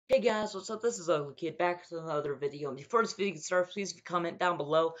Hey guys, what's up? This is Ugly Kid back with another video. And before this video gets started, please comment down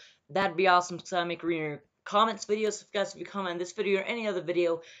below. That'd be awesome because I make reading your comments videos. If you comment on this video or any other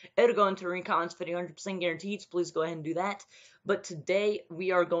video, it'll go into reading comments video 100% guaranteed. So please go ahead and do that. But today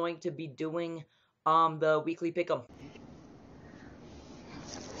we are going to be doing the weekly pick'em.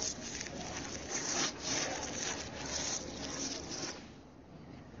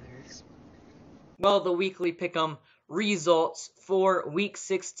 Well, the weekly pick'em results for week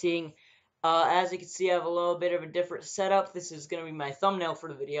 16. As you can see, I have a little bit of a different setup. This is going to be my thumbnail for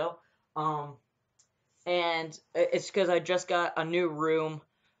the video. And it's because I just got a new room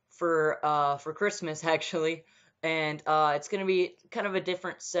for Christmas, actually. And it's going to be kind of a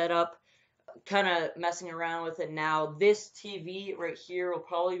different setup. Kind of messing around with it now. This TV right here will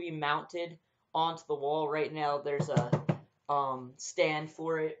probably be mounted onto the wall. Right now, there's a stand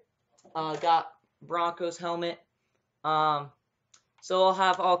for it. Got Broncos helmet. So I'll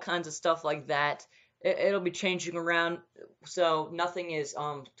have all kinds of stuff like that. It'll be changing around, so nothing is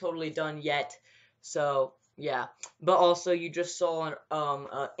totally done yet. So yeah, but also you just saw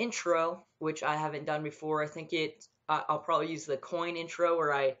an intro, which I haven't done before. I think I'll probably use the coin intro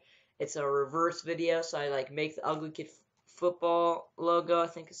where it's a reverse video, so I like make the Ugly Kid football logo. I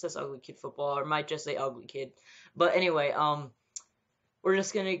think it says Ugly Kid football, or it might just say Ugly Kid. But anyway, we're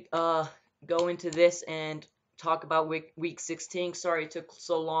just gonna go into this and talk about week 16. Sorry it took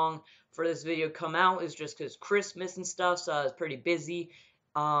so long for this video to come out. It's just because Christmas and stuff, so I was pretty busy.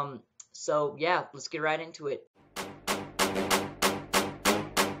 So yeah, let's get right into it.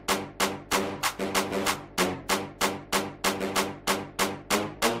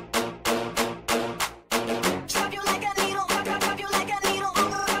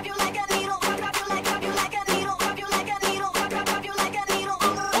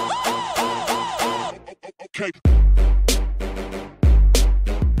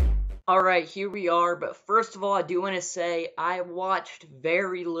 Alright, here we are, but first of all, I do want to say I watched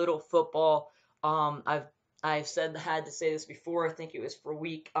very little football. I've had to say this before. I think it was for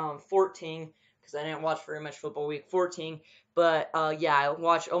week 14, because I didn't watch very much football week 14. But yeah, I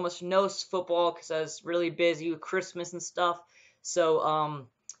watched almost no football because I was really busy with Christmas and stuff. So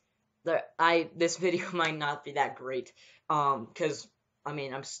this video might not be that great. Because I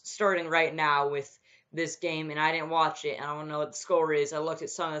mean, I'm starting right now with this game, and I didn't watch it. I don't know what the score is. I looked at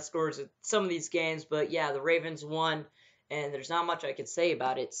some of the scores of some of these games, but yeah, the Ravens won, and there's not much I could say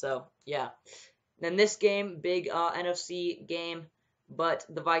about it. So yeah. Then this game, big NFC game, but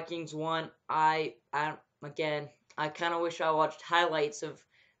the Vikings won. Again, I kind of wish I watched highlights of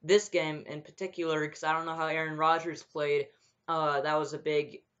this game in particular because I don't know how Aaron Rodgers played. That was a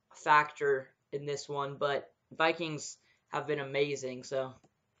big factor in this one, but Vikings have been amazing. So.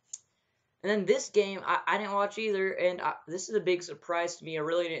 And then this game, I didn't watch either, and this is a big surprise to me. I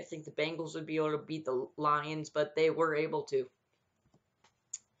really didn't think the Bengals would be able to beat the Lions, but they were able to.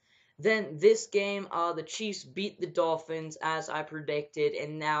 Then this game, the Chiefs beat the Dolphins, as I predicted,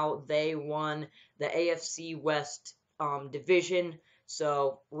 and now they won the AFC West division.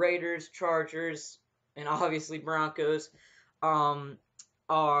 So Raiders, Chargers, and obviously Broncos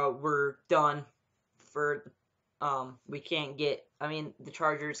were done for we can't get, I mean, the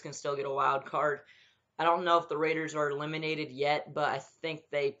Chargers can still get a wild card. I don't know if the Raiders are eliminated yet, but I think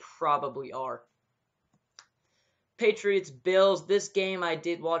they probably are. Patriots, Bills, this game I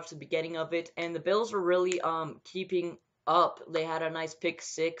did watch the beginning of it, and the Bills were really keeping up. They had a nice pick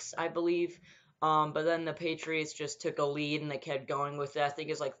six, I believe, but then the Patriots just took a lead and they kept going with it. I think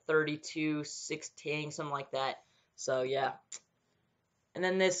it's like 32-16, something like that. So yeah. And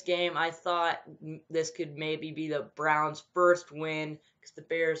then this game, I thought this could maybe be the Browns' first win because the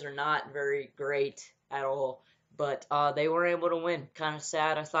Bears are not very great at all. But they were able to win. Kind of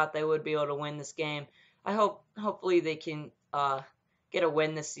sad. I thought they would be able to win this game. Hopefully they can get a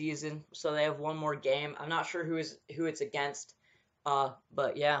win this season, so they have one more game. I'm not sure who it's against,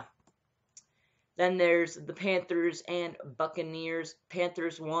 but yeah. Then there's the Panthers and Buccaneers.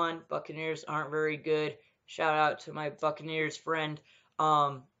 Panthers won. Buccaneers aren't very good. Shout out to my Buccaneers friend.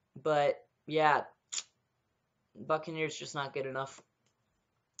 But yeah, Buccaneers just not good enough.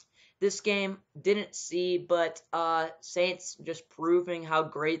 This game didn't see, but Saints just proving how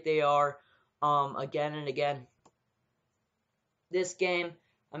great they are again and again. This game,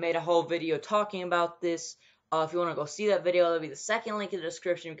 I made a whole video talking about this. If you want to go see that video, that'll be the second link in the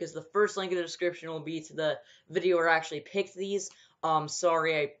description because the first link in the description will be to the video where I actually picked these.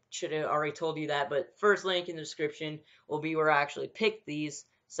 Sorry, I should have already told you that, but first link in the description will be where I actually picked these.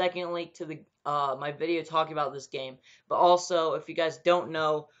 Second link to the my video talking about this game. But also, if you guys don't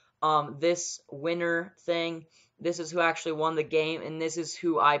know, this winner thing, this is who actually won the game, and this is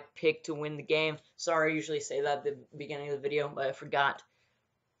who I picked to win the game. Sorry, I usually say that at the beginning of the video, but I forgot.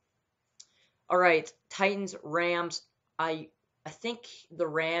 Alright, Titans, Rams. I think the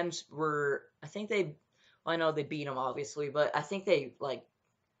Rams were, well, I know they beat them, obviously, but I think they, like,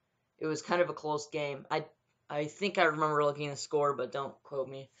 it was kind of a close game. I think I remember looking at the score, but don't quote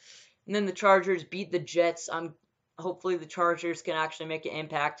me. And then the Chargers beat the Jets. Hopefully the Chargers can actually make an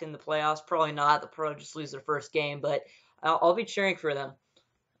impact in the playoffs. Probably not. They'll probably just lose their first game, but I'll be cheering for them.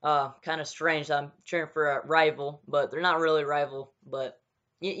 Kind of strange. I'm cheering for a rival, but they're not really a rival, but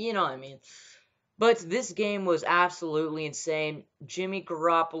you know what I mean. But this game was absolutely insane. Jimmy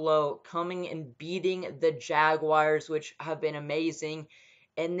Garoppolo coming and beating the Jaguars, which have been amazing.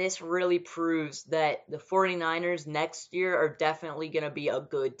 And this really proves that the 49ers next year are definitely going to be a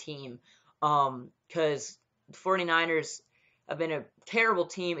good team. Because the 49ers have been a terrible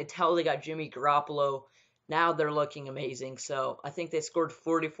team until they got Jimmy Garoppolo. Now they're looking amazing. So I think they scored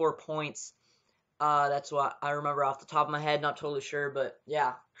 44 points. That's what I remember off the top of my head. Not totally sure, but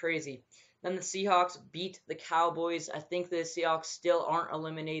yeah, crazy. Then the Seahawks beat the Cowboys. I think the Seahawks still aren't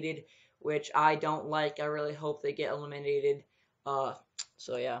eliminated, which I don't like. I really hope they get eliminated.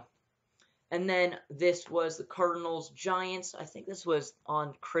 So yeah. And then this was the Cardinals-Giants. I think this was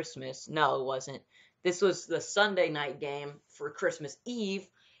on Christmas. No, it wasn't. This was the Sunday night game for Christmas Eve.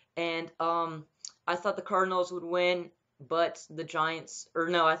 And I thought the Cardinals would win, but the Giants,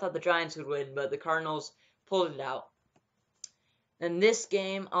 I thought the Giants would win, but the Cardinals pulled it out. And this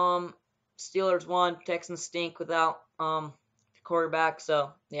game, Steelers won. Texans stink without the quarterback.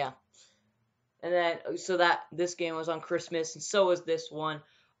 So yeah. And then this game was on Christmas, and so was this one.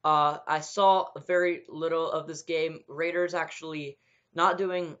 I saw very little of this game. Raiders actually not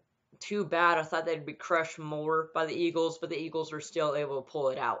doing too bad. I thought they'd be crushed more by the Eagles, but the Eagles were still able to pull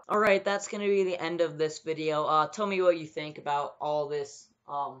it out. All right, that's gonna be the end of this video. Tell me what you think about all this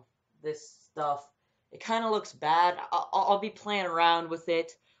this stuff. It kind of looks bad. I'll be playing around with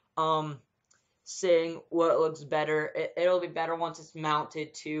it, seeing what looks better. It'll be better once it's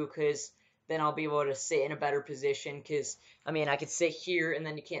mounted too, because then I'll be able to sit in a better position, because, I mean, I could sit here, and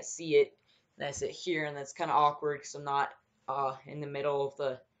then you can't see it, and I sit here, and that's kind of awkward, because I'm not in the middle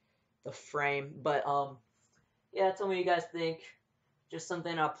of the frame, but, yeah, tell me what you guys think. Just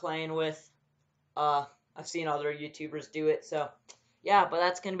something I'm playing with. I've seen other YouTubers do it, so, yeah, but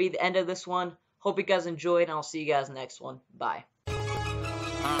that's going to be the end of this one. Hope you guys enjoyed, and I'll see you guys next one. Bye.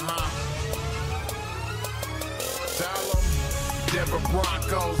 Denver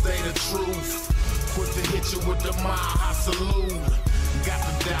Broncos, they the truth. Quick to hit you with the mile high salute. Got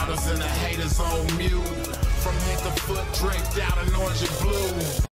the doubters and the haters on mute. From head to foot, draped out in orange and blue.